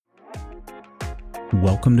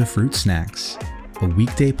Welcome to Fruit Snacks, a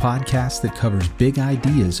weekday podcast that covers big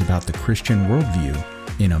ideas about the Christian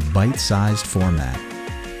worldview in a bite-sized format.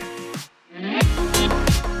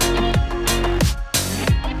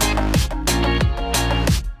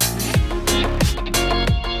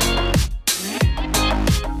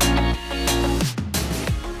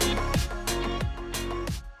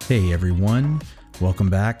 Hey everyone, welcome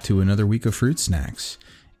back to another week of Fruit Snacks.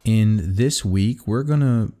 In this week, we're going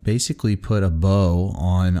to basically put a bow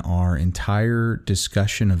on our entire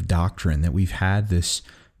discussion of doctrine that we've had this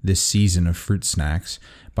season of Fruit Snacks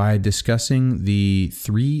by discussing the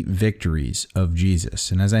three victories of Jesus.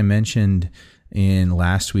 And as I mentioned in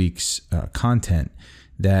last week's content,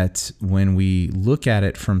 that when we look at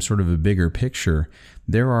it from sort of a bigger picture,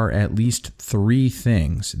 there are at least three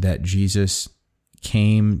things that Jesus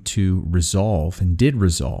came to resolve and did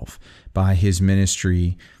resolve by his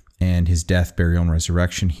ministry and his death, burial, and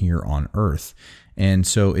resurrection here on earth. And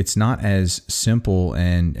so it's not as simple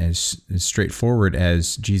and as straightforward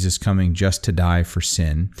as Jesus coming just to die for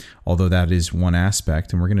sin, although that is one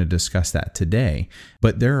aspect, and we're going to discuss that today.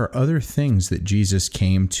 But there are other things that Jesus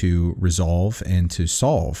came to resolve and to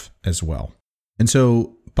solve as well. And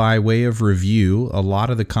so by way of review, a lot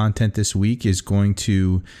of the content this week is going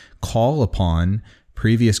to call upon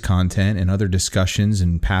previous content and other discussions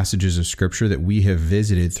and passages of Scripture that we have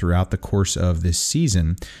visited throughout the course of this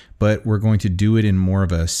season, but we're going to do it in more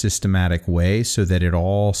of a systematic way so that it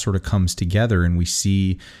all sort of comes together and we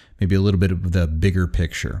see maybe a little bit of the bigger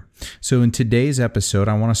picture. So in today's episode,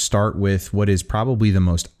 I want to start with what is probably the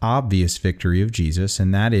most obvious victory of Jesus,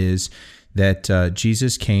 and that is that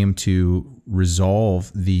Jesus came to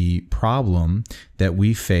resolve the problem that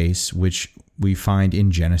we face, which we find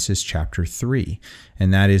in Genesis chapter 3.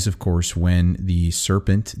 And that is, of course, when the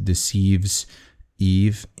serpent deceives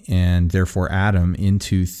Eve and therefore Adam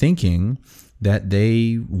into thinking that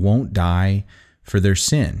they won't die for their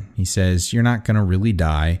sin. He says, you're not going to really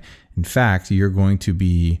die. In fact, you're going to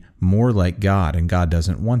be more like God, and God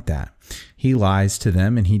doesn't want that. He lies to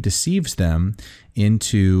them and he deceives them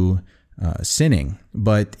into sinning,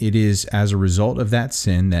 but it is as a result of that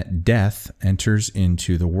sin that death enters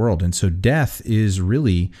into the world. And so death is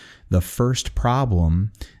really the first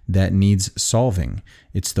problem that needs solving.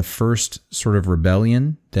 It's the first sort of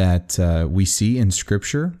rebellion that we see in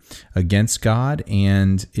Scripture against God,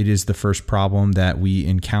 and it is the first problem that we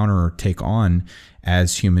encounter or take on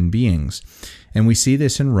as human beings. And we see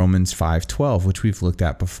this in Romans 5:12, which we've looked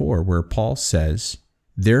at before, where Paul says,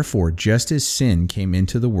 "Therefore, just as sin came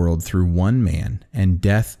into the world through one man, and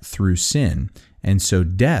death through sin, and so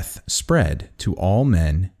death spread to all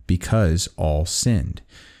men because all sinned."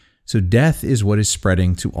 So death is what is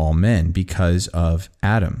spreading to all men because of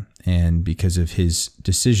Adam and because of his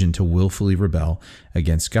decision to willfully rebel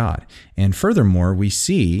against God. And furthermore, we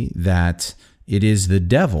see that it is the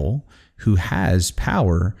devil who has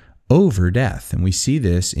power over death. And we see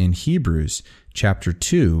this in Hebrews chapter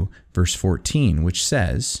 2, verse 14, which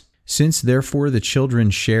says, "Since therefore the children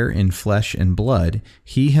share in flesh and blood,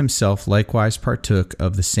 he himself likewise partook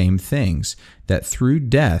of the same things, that through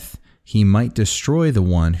death he might destroy the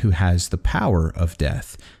one who has the power of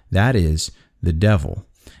death, that is, the devil,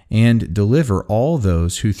 and deliver all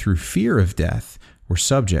those who through fear of death were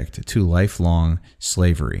subject to lifelong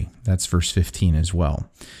slavery." That's verse 15 as well.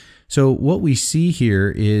 So what we see here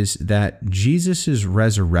is that Jesus'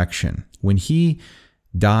 resurrection, when he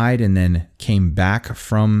died and then came back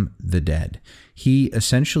from the dead, he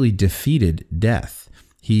essentially defeated death.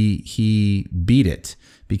 He beat it,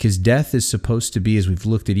 because death is supposed to be, as we've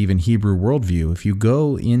looked at even Hebrew worldview, if you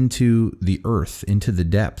go into the earth, into the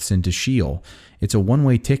depths, into Sheol, it's a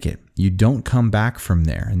one-way ticket. You don't come back from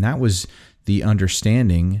there. And that was the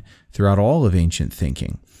understanding throughout all of ancient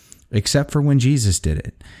thinking, except for when Jesus did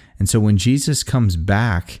it. And so when Jesus comes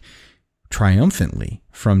back triumphantly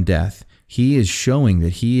from death, he is showing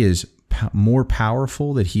that he is more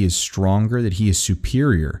powerful, that he is stronger, that he is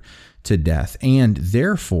superior to death, and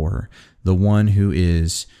therefore the one who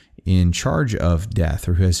is in charge of death,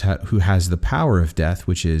 or who has the power of death,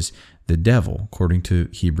 which is the devil, according to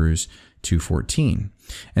Hebrews 2:14.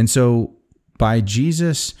 And so by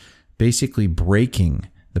Jesus basically breaking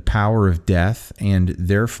the power of death and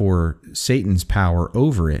therefore Satan's power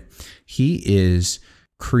over it, he is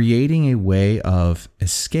creating a way of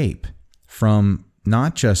escape from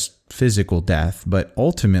not just physical death, but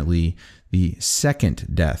ultimately the second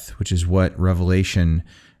death, which is what Revelation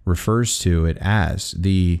refers to it as,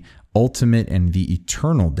 the ultimate and the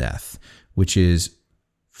eternal death, which is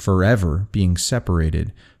forever being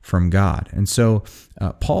separated from God. And so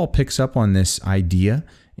Paul picks up on this idea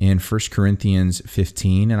in 1 Corinthians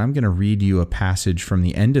 15, and I'm going to read you a passage from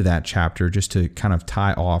the end of that chapter just to kind of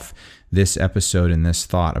tie off this episode and this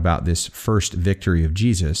thought about this first victory of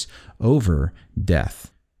Jesus over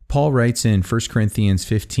death. Paul writes in 1 Corinthians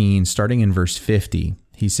 15, starting in verse 50,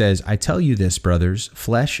 he says, "I tell you this, brothers,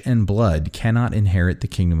 flesh and blood cannot inherit the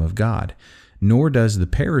kingdom of God, nor does the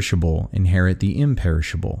perishable inherit the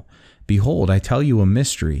imperishable. Behold, I tell you a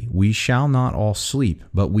mystery. We shall not all sleep,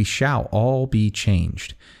 but we shall all be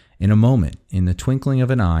changed. In a moment, in the twinkling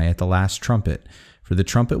of an eye, at the last trumpet. For the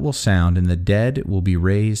trumpet will sound, and the dead will be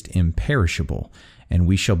raised imperishable, and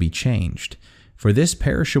we shall be changed. For this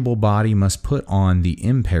perishable body must put on the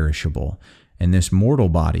imperishable, and this mortal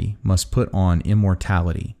body must put on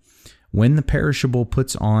immortality. When the perishable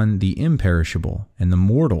puts on the imperishable, and the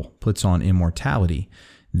mortal puts on immortality,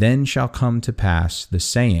 then shall come to pass the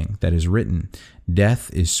saying that is written, Death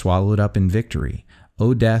is swallowed up in victory.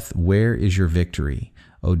 O death, where is your victory?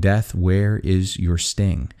 O death, where is your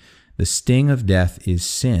sting? The sting of death is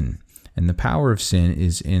sin, and the power of sin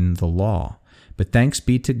is in the law. But thanks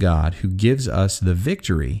be to God who gives us the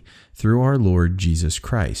victory through our Lord Jesus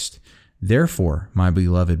Christ. Therefore, my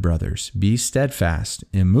beloved brothers, be steadfast,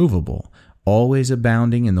 immovable, always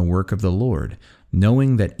abounding in the work of the Lord,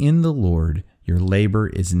 knowing that in the Lord your labor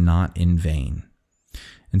is not in vain."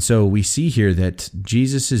 And so we see here that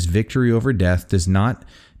Jesus' victory over death does not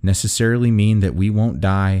necessarily mean that we won't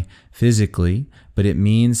die physically, but it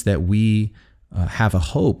means that we have a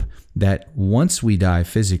hope that once we die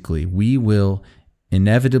physically, we will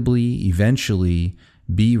inevitably, eventually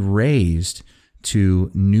be raised to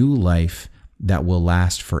new life that will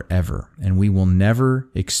last forever. And we will never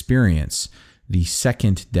experience the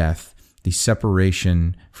second death, the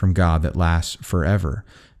separation from God that lasts forever.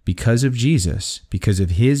 Because of Jesus, because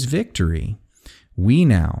of his victory, we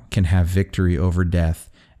now can have victory over death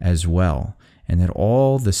as well. And that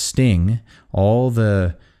all the sting, all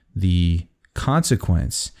the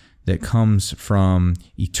consequence that comes from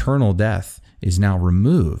eternal death is now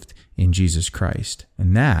removed in Jesus Christ.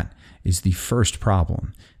 And that is the first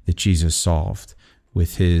problem that Jesus solved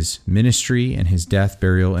with his ministry and his death,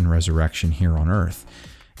 burial, and resurrection here on earth.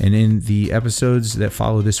 And in the episodes that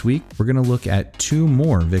follow this week, we're going to look at 2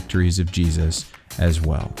 more victories of Jesus as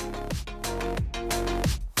well.